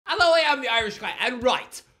Hello, I am the Irish guy, and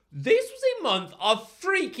right, this was a month of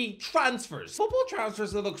freaky transfers. Football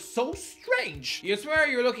transfers that look so strange. You swear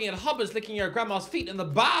you're looking at hobbits licking your grandma's feet in the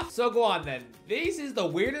bath. So go on then. This is the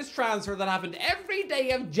weirdest transfer that happened every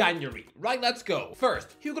day of January. Right, let's go.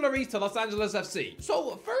 First, Hugo Lloris to Los Angeles FC.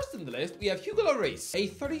 So first in the list, we have Hugo Lloris, a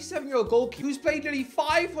 37-year-old goalkeeper who's played nearly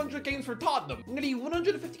 500 games for Tottenham, nearly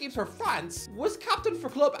 150 games for France, was captain for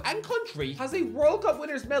club and country, has a World Cup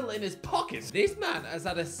winner's medal in his pocket. This man has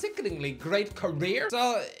had a sickeningly great career.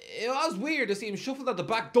 So it was weird to see him shuffled out the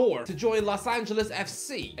back door to join Los Angeles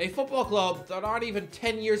FC, a football club that aren't even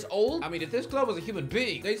 10 years old. I mean, if this club was a human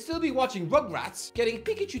being, they'd still be watching Rugrats, getting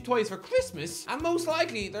Pikachu toys for Christmas, and most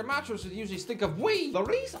likely their mattress would usually stink of wee.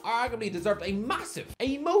 Lloris arguably deserved a massive,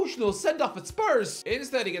 emotional send-off at Spurs.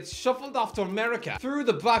 Instead, he gets shuffled off to America through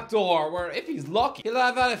the back door, where if he's lucky, he'll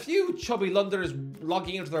have had a few chubby Londoners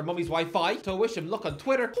logging into their mummy's Wi-Fi to wish him luck on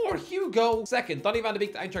Twitter. Poor Hugo. Second, Donny van de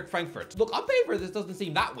Beek to Eintracht Frankfurt. Look, on paper, this doesn't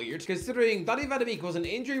seem that weird, considering Donny van de Beek was an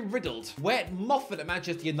injury-riddled, wet muffin at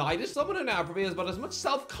Manchester United, someone who now probably has about as much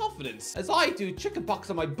self-confidence as I do chickenpox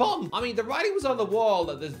on my bum. I mean, the writing was on the wall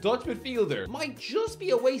that this Dutch midfielder might just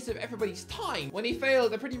be a waste of everybody's time when he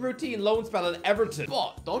failed a pretty routine loan spell at Everton.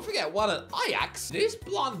 But don't forget, while at Ajax, this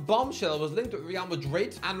blonde bombshell was linked with Real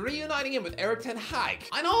Madrid and reuniting him with Erik ten Hag.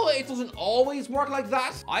 I know it doesn't always work like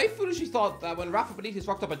that. I foolishly thought that when Rafa Benitez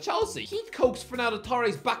rocked up at Chelsea, he'd coax Fernando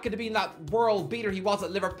Torres back into being that world beater he was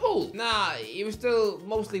at Liverpool. Nah, he was still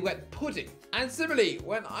mostly wet pudding. And similarly,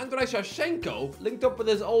 when Andrei Shevchenko linked up with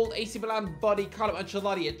his old AC Milan buddy Carlo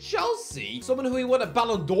Ancelotti at Chelsea, someone who he won a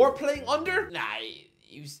Ballon d'Or playing under, nah,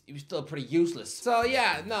 he was still pretty useless. So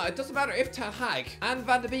yeah, no, it doesn't matter if Ten Hag and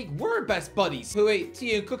Van de Beek were best buddies who ate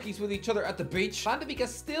tea and cookies with each other at the beach. Van de Beek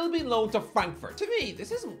has still been loaned to Frankfurt. To me,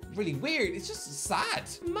 this isn't really weird, it's just sad.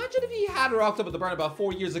 Imagine if he had rocked up at the Bernabeu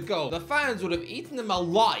 4 years ago. The fans would have eaten him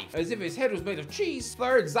alive as if his head was made of cheese.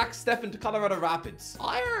 Third, Zach Steffen to Colorado Rapids.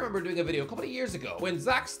 I remember doing a video a couple of years ago when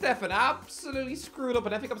Zach Steffen absolutely screwed up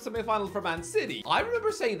an FA Cup semi-final for Man City. I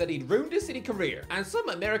remember saying that he'd ruined his City career, and some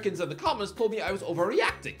Americans in the comments told me I was overreacting,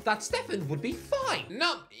 that Steffen would be fine.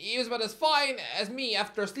 No, he was about as fine as me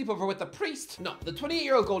after a sleepover with the priest. No, the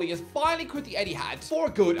 28-year-old goalie has finally quit the Etihad for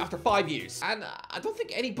good after 5 years, and I don't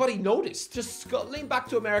think anybody noticed, just scuttling back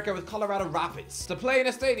to America with Colorado Rapids to play in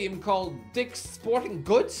a stadium called Dick's Sporting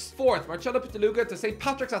Goods. Fourth, Marcelo Pitaluga to St.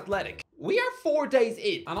 Patrick's Athletic. We are 4 days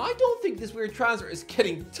in, and I don't think this weird transfer is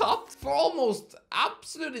getting topped for almost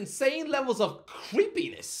absolute insane levels of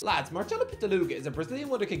creepiness. Lads, Marcelo Pitaluga is a Brazilian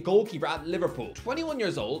wonderkid goalkeeper at Liverpool. 21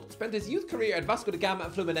 years old, spent his youth career at Vasco da Gama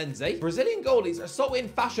and Fluminense. Brazilian goalies are so in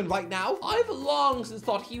fashion right now. I've long since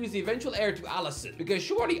thought he was the eventual heir to Alisson, because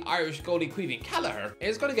surely Irish goalie Caoimhín Kelleher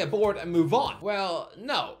is going to get bored and move on. Well,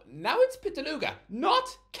 no. Now it's Pitaluga,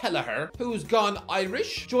 not Kelleher, who's gone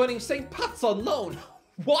Irish, joining St. Pat's on loan.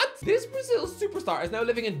 What? This Brazil superstar is now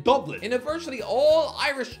living in Dublin in a virtually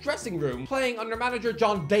all-Irish dressing room, playing under manager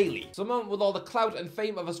John Daly, someone with all the clout and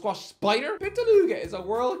fame of a squash spider. Pitaluga is a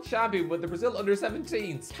world champion with the Brazil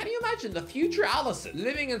under-17s. Can you imagine the future Alisson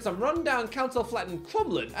living in some rundown council flat in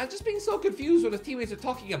Crumlin and just being so confused what his teammates are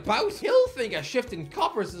talking about? He'll think a shift in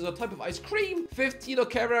coppers is a type of ice cream. Fifth, Tilo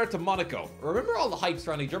Kehrer to Monaco. Remember all the hype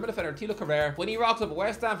surrounding German defender Tilo Kehrer when he rocked up at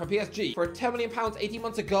West Ham for PSG for £10 million 18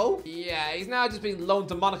 months ago? Yeah, he's now just being loaned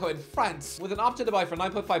to Monaco in France with an option to buy for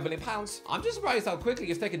 £9.5 million. I'm just surprised how quickly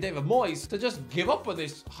it's taken David Moyes to just give up on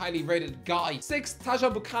this highly rated guy. Sixth,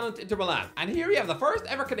 Tajon Buchanan to Inter Milan. And here we have the first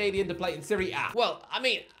ever Canadian to play in Serie A. Well, I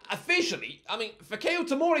mean, officially, Fikayo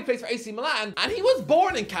Tomori plays for AC Milan, and he was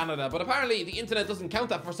born in Canada, but apparently the internet doesn't count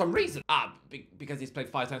that for some reason. Because he's played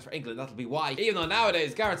 5 times for England, that'll be why. Even though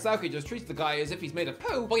nowadays, Gareth Southgate just treats the guy as if he's made of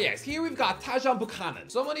poo. But yes, here we've got Tajon Buchanan,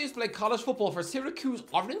 someone who used to play college football for Syracuse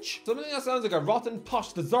Orange, something that sounds like a rotten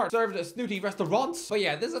posh dessert served at snooty restaurants. But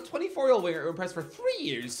yeah, this is a 24-year-old winger who impressed for 3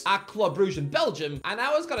 years at Club Brugge in Belgium, and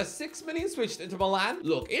now has got a $6 million switch into Milan.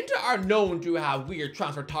 Look, Inter are known to have weird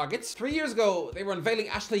transfer targets. 3 years ago, they were unveiling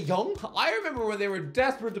Ashley Young. I remember when they were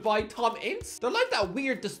desperate to buy Tom Ince. They're like that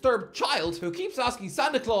weird disturbed child who keeps asking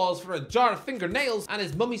Santa Claus for a jar of fingernails and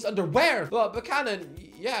his mummy's underwear. But Buchanan,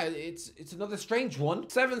 yeah, it's another strange one.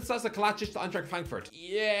 Seventh, Sasa Kalacic to Eintracht Frankfurt.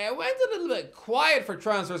 Yeah, it went a little bit quiet for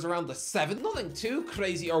transfers around the 7th. Nothing too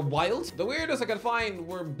crazy or wild. The weirdest I could find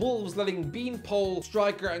were Wolves letting Beanpole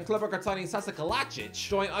striker and club record signing Sasa Kalacic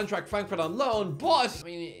join Eintracht Frankfurt on loan, but I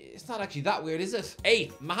mean, it's not actually that weird, is it?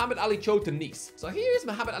 8th, Mohamed Ali Cho to Nice. So here's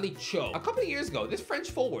Mohamed Ali Cho. A couple of years ago, this French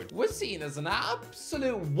forward was seen as an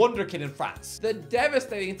absolute wonderkid in France. The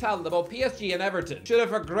devastating talent of both PSG and Everton should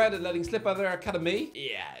have regretted letting slip out of their academy.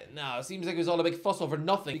 Yeah, no, it seems like it was all a big fuss over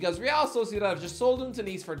nothing because Real Sociedad have just sold him to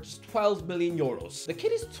Nice for just 12 million euros. The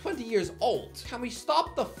kid is 20 years old. Can we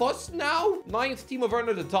stop the fuss now? 9th Timo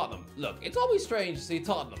Werner to Tottenham. Look, it's always strange to see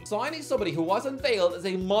Tottenham signing somebody who was unveiled as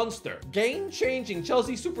a monster, game-changing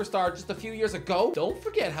Chelsea superstar just a few years ago. Don't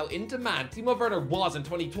forget how in demand Timo Werner was in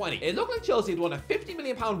 2020. It looked like Chelsea had won a £50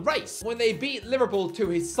 million race when they beat Liverpool to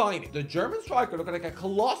his signing. The German striker looked like a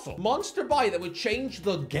colossal monster buy that would change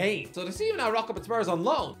the game. So to see him now rock up at Spurs on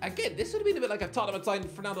loan, again, this would have been a bit like if Tottenham had signed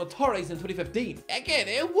Fernando Torres in 2015. Again,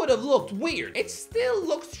 it would have looked weird. It still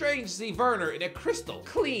looks strange to see Werner in a crystal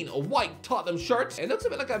clean white Tottenham shirt. It looks a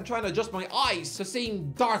bit like I'm trying to adjust my eyes to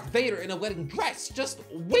seeing Darth Vader in a wedding dress. Just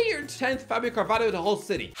weird. 10th, Fabio Carvalho to Hull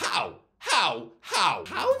City. How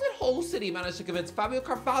did Hull City manage to convince Fabio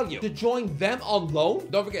Carvalho to join them on loan?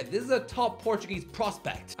 Don't forget, this is a top Portuguese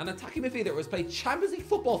prospect, an attacking midfielder who has played Champions League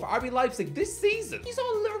football for RB Leipzig this season. He's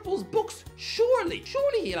on Liverpool's books. Surely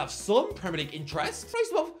he'll have some Premier League interest. Price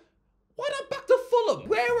above. Why not back to Fulham?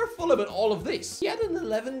 Where were Fulham in all of this? He had an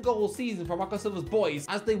 11-goal season for Marco Silva's boys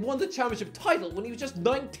as they won the championship title when he was just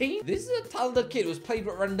 19. This is a talented kid who's played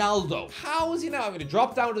with Ronaldo. How is he now going to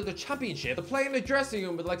drop down to the championship to play in the dressing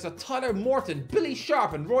room with likes of Tyler Morton, Billy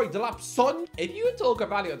Sharp, and Roy Delap's son? If you had told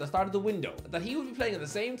Carvalho at the start of the window that he would be playing in the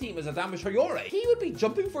same team as Adama Traore, he would be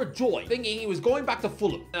jumping for joy, thinking he was going back to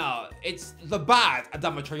Fulham. No, it's the bad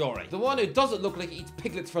Adama Traore, the one who doesn't look like he eats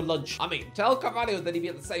piglets for lunch. I mean, tell Carvalho that he'd be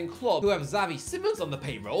at the same club who have Xavi Simons on the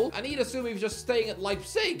payroll, and he'd assume he was just staying at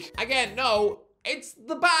Leipzig. Again, no. It's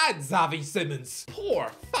the bad Xavi Simons. Poor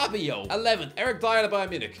Fabio. 11th, Eric Dier to Bayern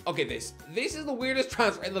Munich. Okay, this is the weirdest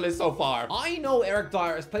transfer in the list so far. I know Eric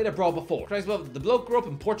Dier has played abroad before. The bloke grew up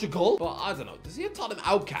in Portugal, but I don't know. Does he have Tottenham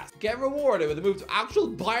outcast? Get rewarded with a move to actual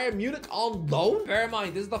Bayern Munich on loan? Bear in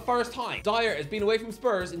mind, this is the first time Dier has been away from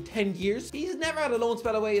Spurs in 10 years. He's never had a loan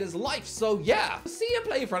spell away in his life, so yeah. See him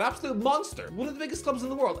play for an absolute monster. One of the biggest clubs in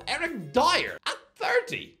the world, Eric Dier, at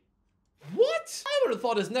 30. What? I would have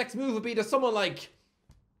thought his next move would be to someone like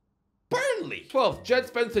Burnley. 12th, Jed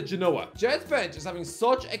Spence to Genoa. Jed Spence is having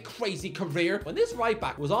such a crazy career. When this right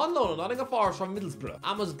back was on loan at Nottingham Forest from Middlesbrough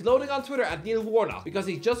and was gloating on Twitter at Neil Warnock because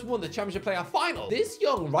he just won the Championship playoff final, this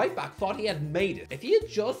young right back thought he had made it. If he had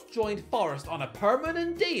just joined Forest on a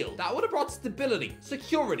permanent deal, that would have brought stability,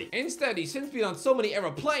 security. Instead, he's since been on so many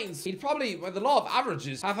aeroplanes, he'd probably, by the law of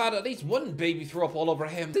averages, have had at least one baby throw up all over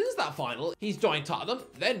him. Since that final, he's joined Tottenham,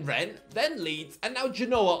 then Rennes, then Leeds, and now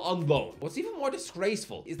Genoa on loan. What's even more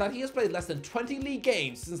disgraceful is that he has played less than 20 league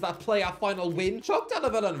games since that playoff final win. Chucked out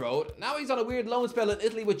of Ellen Road, now he's on a weird loan spell in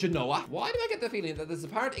Italy with Genoa. Why do I get the feeling that this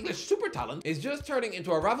apparent English super talent is just turning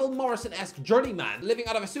into a Ravel Morrison-esque journeyman living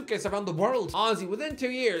out of a suitcase around the world? Honestly, within 2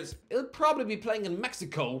 years, he'll probably be playing in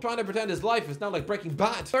Mexico, trying to pretend his life is now like Breaking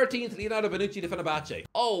Bad. 13th, Leonardo Bonucci to Fenerbahce.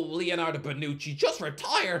 Oh, Leonardo Bonucci, just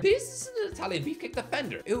retire. This is an Italian beefcake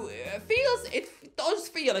defender who does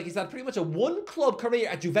feel like he's had pretty much a one-club career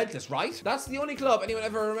at Juventus, right? That's the only club anyone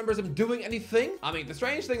ever remembers him doing anything. I mean, the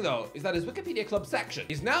strange thing though is that his Wikipedia club section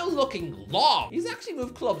is now looking long. He's actually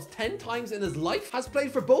moved clubs 10 times in his life, has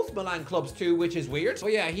played for both Milan clubs too, which is weird. So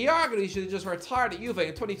yeah, he arguably should have just retired at Juve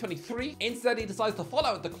in 2023. Instead, he decides to fall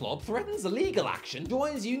out with the club, threatens legal action,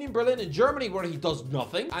 joins Union Berlin in Germany where he does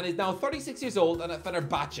nothing, and is now 36 years old and at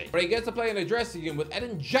Fenerbahce, where he gets to play in a dressing room with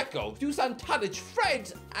Edin Dzeko, Dusan Tadic,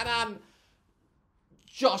 Fred, and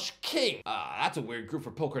Josh King. That's a weird group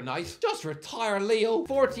for poker night. Just retire, Leo.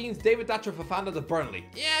 14th, David Datcher Fofana to Burnley.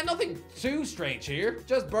 Yeah, nothing too strange here.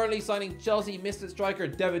 Just Burnley signing Chelsea misfit striker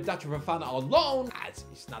David Datcher Fofana on loan.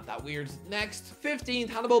 It's not that weird. Next, 15th,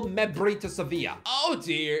 Hannibal Mejbri to Sevilla. Oh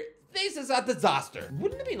dear. This is a disaster.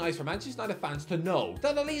 Wouldn't it be nice for Manchester United fans to know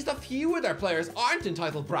that at least a few of their players aren't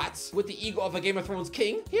entitled brats with the ego of a Game of Thrones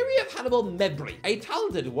king? Here we have Hannibal Mejbri, a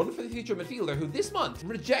talented one for the future midfielder who this month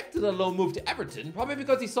rejected a loan move to Everton, probably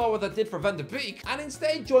because he saw what that did for Van de Beek, and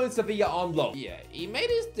instead joined Sevilla on loan. Yeah, he made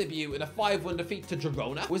his debut in a 5-1 defeat to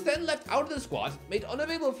Girona, was then left out of the squad, made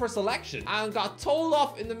unavailable for selection, and got told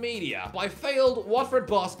off in the media by failed Watford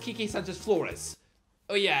boss Kike Sanchez Flores.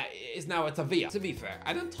 Oh yeah, is now at Sevilla. To be fair,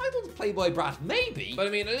 an entitled playboy brat maybe, but I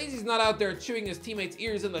mean, at least he's not out there chewing his teammates'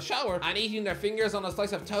 ears in the shower and eating their fingers on a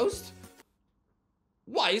slice of toast.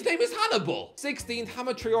 Why, his name is Hannibal. 16th,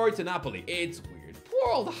 Hamad Traore to Napoli. It's weird.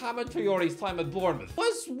 Poor old Hamad Traore's time at Bournemouth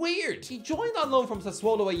was weird. He joined on loan from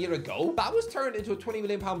Sassuolo a year ago. That was turned into a £20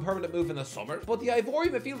 million permanent move in the summer, but the Ivorian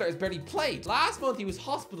midfielder has barely played. Last month, he was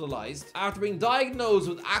hospitalized after being diagnosed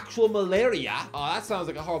with actual malaria. Oh, that sounds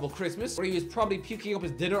like a horrible Christmas, where he was probably puking up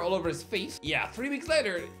his dinner all over his feet. Yeah, 3 weeks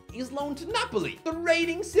later, he's loaned to Napoli, the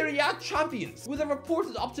reigning Serie A champions, with a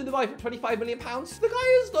reported option to buy for £25 million. The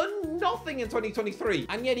guy has done nothing in 2023,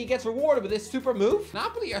 and yet he gets rewarded with this super move.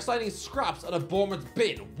 Napoli are signing scraps on a Bournemouth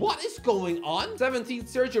bid. What is going on?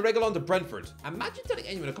 17th, Sergio Reguilon to Brentford. Imagine telling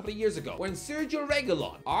anyone a couple of years ago when Sergio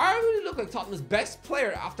Reguilon arguably looked like Tottenham's best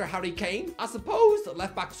player after Harry Kane, as opposed to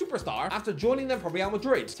left-back superstar after joining them from Real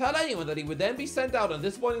Madrid. Tell anyone that he would then be sent out on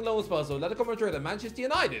disappointing loan spells to Atletico Madrid and Manchester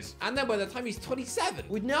United, and then by the time he's 27,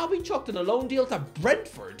 would now be chucked in a loan deal to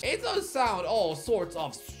Brentford. It does sound all sorts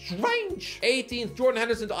of strange. 18th, Jordan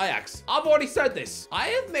Henderson to Ajax. I've already said this. I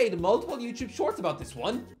have made multiple YouTube shorts about this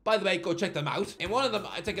one. By the way, go check them out. In one of them,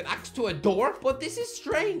 I take an axe to a door, but this is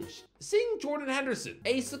strange. Seeing Jordan Henderson,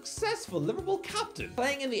 a successful Liverpool captain,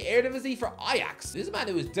 playing in the Eredivisie for Ajax. This man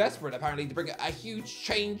who is desperate, apparently, to bring a huge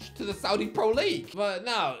change to the Saudi Pro League. But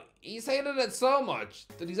now, he's hated it so much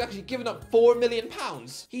that he's actually given up £4 million.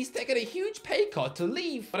 He's taken a huge pay cut to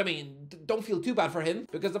leave. But I mean, don't feel too bad for him,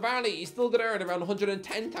 because apparently he's still gonna earn around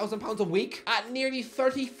 £110,000 a week at nearly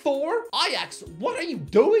 34. Ajax, what are you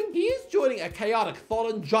doing? He is joining a chaotic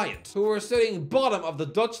fallen giant who are sitting bottom of the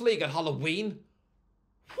Dutch league at Halloween.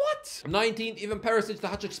 What? 19th, Ivan Perisic, the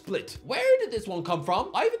hat-trick split. Where did this one come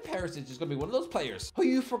from? Ivan Perisic is going to be one of those players who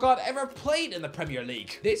you forgot ever played in the Premier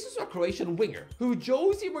League. This is a Croatian winger who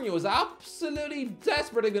Jose Mourinho was absolutely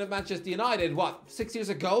desperate even at Manchester United, what, 6 years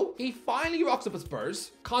ago? He finally rocks up at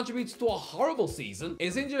Spurs, contributes to a horrible season,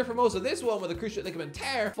 is injured for most of this one with a cruciate ligament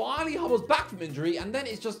tear, finally hobbles back from injury, and then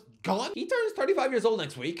it's just gone. He turns 35 years old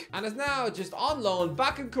next week and is now just on loan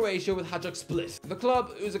back in Croatia with hat-trick split. The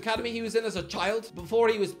club whose academy he was in as a child before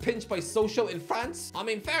he was pinched by Sochaux in France. I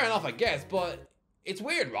mean, fair enough, I guess, but it's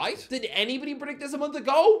weird, right? Did anybody predict this a month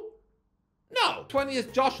ago? No.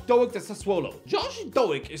 20th, Josh Doig to Sassuolo. Josh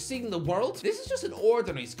Doig is seeing the world. This is just an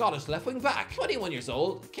ordinary Scottish left-wing back. 21 years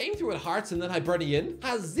old, came through at Hearts and then Hibernian,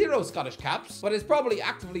 has 0 Scottish caps, but is probably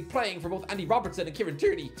actively playing for both Andy Robertson and Kieran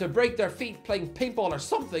Tierney to break their feet playing paintball or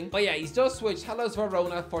something. But yeah, he's just switched Hellas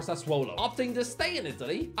Verona for Sassuolo, opting to stay in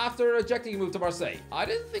Italy after rejecting a move to Marseille. I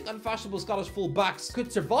didn't think unfashionable Scottish full-backs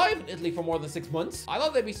could survive in Italy for more than 6 months. I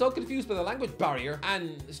thought they'd be so confused by the language barrier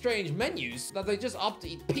and strange menus that they just opt to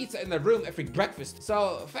eat pizza in their room every breakfast.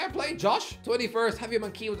 So fair play, Josh. 21st, Javier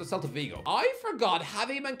Manquillo to Celta Vigo. I forgot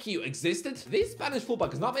Javier Manquillo existed. This Spanish fullback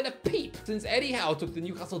has not made a peep since Eddie Howe took the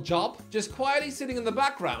Newcastle job, just quietly sitting in the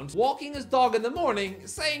background, walking his dog in the morning,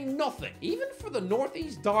 saying nothing. Even for the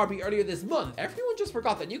Northeast Derby earlier this month, everyone just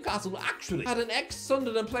forgot that Newcastle actually had an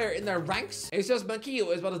ex-Sunderland player in their ranks. It's just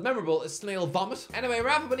Manquillo is about as memorable as snail vomit. Anyway,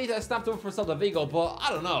 Rafa Benitez snapped over for Celta Vigo, but I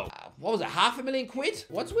don't know. What was it, £500,000?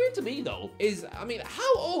 What's weird to me though is, I mean,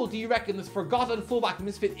 how old do you reckon this forgotten fullback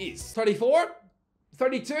misfit is? 34?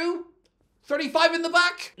 32? 35 in the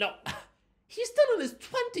back? No. He's still in his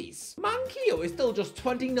 20s. Manquillo is still just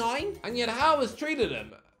 29, and yet Howe has treated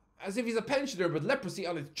him as if he's a pensioner with leprosy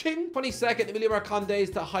on his chin. 22nd, Emilio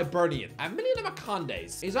Marcondes to Hibernian. Emilio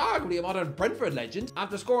Marcondes is arguably a modern Brentford legend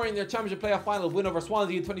after scoring their championship playoff final win over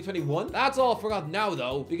Swansea in 2021. That's all forgotten now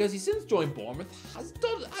though, because he since joined Bournemouth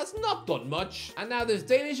has not done much. And now this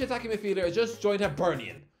Danish attacking midfielder has just joined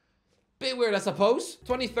Hibernian. Bit weird, I suppose.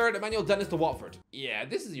 23rd, Emmanuel Dennis to Watford. Yeah,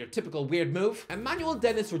 this is your typical weird move. Emmanuel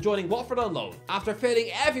Dennis rejoining Watford on loan after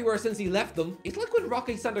failing everywhere since he left them. It's like when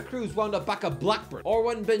Rocky Santa Cruz wound up back at Blackburn, or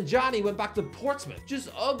when Benjani went back to Portsmouth. Just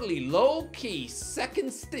ugly, low-key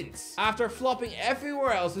second stints after flopping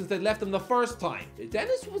everywhere else since they left him the first time.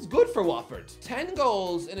 Dennis was good for Watford. 10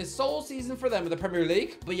 goals in his sole season for them in the Premier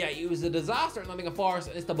League. But yeah, he was a disaster at Nottingham Forest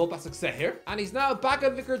and Istanbul Basaksehir. And he's now back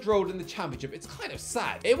at Vicarage Road in the Championship. It's kind of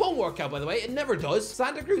sad. It won't work out, by the way. It never does.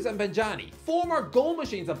 Santa Cruz and Benjani, former goal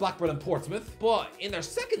machines at Blackburn and Portsmouth, but in their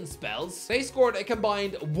second spells, they scored a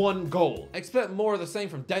combined 1 goal. Expect more of the same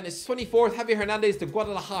from Dennis. 24th, Javier Hernandez to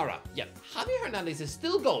Guadalajara. Yep, Javier Hernandez is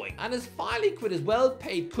still going and has finally quit his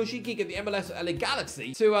well-paid cushy gig at the MLS LA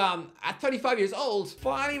Galaxy to, at 35 years old,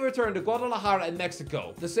 finally returned to Guadalajara in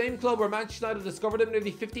Mexico. The same club where Manchester United discovered him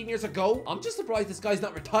nearly 15 years ago. I'm just surprised this guy's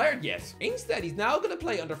not retired yet. Instead, he's now going to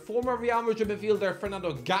play under former Real Madrid midfielder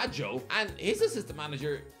Fernando Gaggio, and his assistant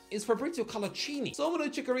manager is Fabrizio Colaccini, someone who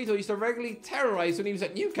Chicharito used to regularly terrorize when he was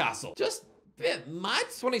at Newcastle. Just bit mad.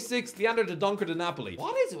 26th, Leandro de Donker to Napoli.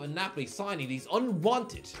 What is it with Napoli signing these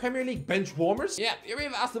unwanted Premier League bench warmers? Yeah, you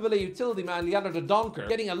have Aston Villa utility man Leandro de Donker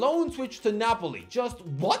getting a loan switch to Napoli. Just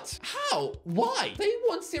what? How? Why? They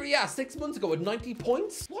won Serie A 6 months ago with 90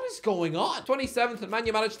 points. What is going on? 27th, Nemanja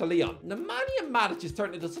Matic to Lyon. Nemanja Matic has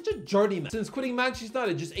turned into such a journeyman since quitting Manchester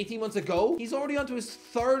United just 18 months ago. He's already onto his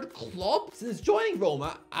 3rd club since joining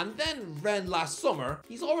Roma and then Rennes last summer.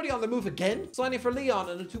 He's already on the move again, signing for Lyon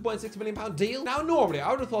on a £2.6 million deal. Now, normally, I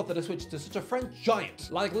would have thought that a switch to such a French giant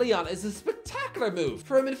like Lyon is a spectacular move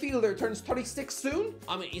for a midfielder who turns 36 soon.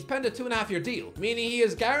 I mean, he's penned a 2.5-year deal, meaning he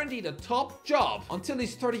is guaranteed a top job until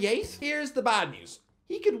he's 38. Here's the bad news.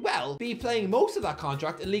 He could well be playing most of that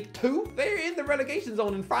contract in League 2. They're in the relegation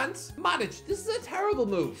zone in France. Managed. This is a terrible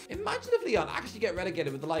move. Imagine if Lyon actually get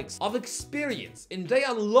relegated with the likes of experience in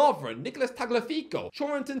Dejan Lovren, Nicolas Tagliafico,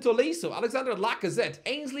 Corentin Tolisso, Alexander Lacazette,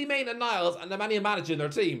 Ainsley Maitland-Niles, and the man managing their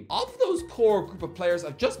team. Of those core group of players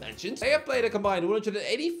I've just mentioned, they have played a combined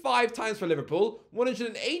 185 times for Liverpool,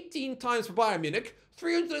 118 times for Bayern Munich,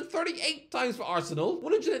 338 times for Arsenal,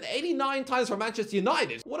 189 times for Manchester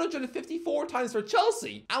United, 154 times for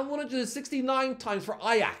Chelsea, and 169 times for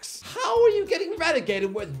Ajax. How are you getting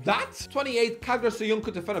relegated with that? 28th, Kagler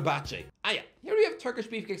Soyuncu to Fenerbahce. Ah yeah, here we have Turkish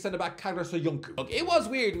beefcake centre-back Kagler Soyuncu. Look, it was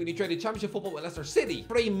weird when he traded championship football with Leicester City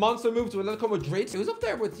for a monster move to Atletico Madrid. It was up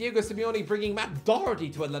there with Diego Simeone bringing Matt Doherty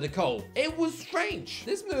to Atletico. It was strange.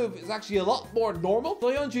 This move is actually a lot more normal.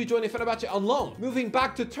 Soyuncu joining Fenerbahce on loan. Moving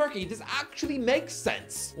back to Turkey, this actually makes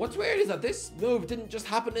sense. What's weird is that this move didn't just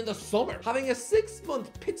happen in the summer. Having a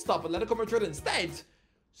 6-month pit stop at Atletico Madrid instead,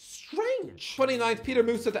 strange. 29th, Peter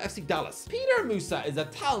Musa to FC Dallas. Peter Musa is a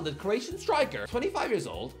talented Croatian striker, 25 years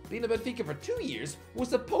old, been at Benfica for 2 years, was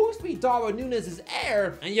supposed to be Darwin Núñez's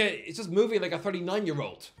heir, and yet it's just moving like a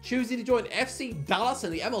 39-year-old. Choosing to join FC Dallas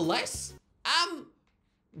in the MLS?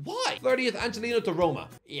 Why? 30th, Angelino to Roma.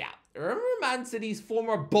 Yeah. Remember Man City's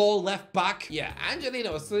former ball left back? Yeah,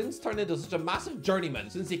 Angelino has since turned into such a massive journeyman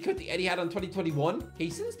since he quit the Etihad in 2021.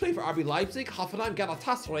 He's since played for RB Leipzig, Hoffenheim,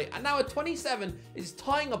 Galatasaray, and now at 27 is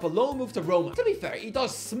tying up a loan move to Roma. To be fair, he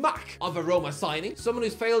does smack of a Roma signing, someone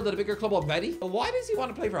who's failed at a bigger club already. But why does he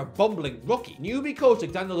want to play for a bumbling rookie? Newbie coach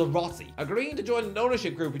like Daniel De Rossi, agreeing to join an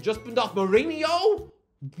ownership group who just pinned off Mourinho?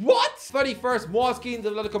 What? 31st, Moise-Kean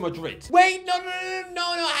to Atletico Madrid. Wait, no,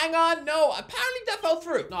 hang on, no. Apparently that fell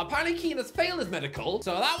through. No, apparently Keane has failed his medical,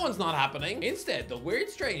 so that one's not happening. Instead, the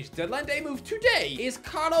weird, strange deadline day move today is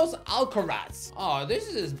Carlos Alcaraz. Oh, this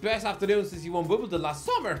is his best afternoon since he won Wimbledon last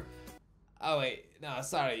summer. Oh, wait, no,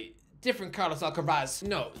 sorry. Different Carlos Alcaraz.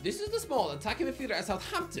 No, this is the small attacking midfielder at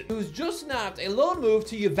Southampton, who's just snapped a loan move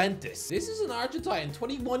to Juventus. This is an Argentine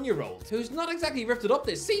 21-year-old who's not exactly ripped it up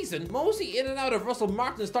this season, mostly in and out of Russell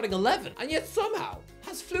Martin's starting 11, and yet somehow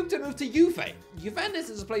has fluked a move to Juve. Juventus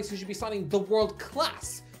is a place who should be signing the world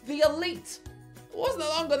class, the elite. It wasn't that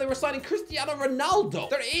long ago they were signing Cristiano Ronaldo.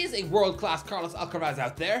 There is a world-class Carlos Alcaraz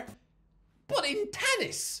out there, but in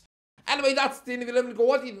tennis. Anyway, that's the end of the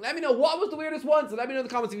video. Let me know what was the weirdest one. So let me know in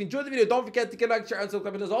the comments. If you enjoyed the video, don't forget to get a like, share, and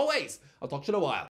subscribe. And as always, I'll talk to you in a while.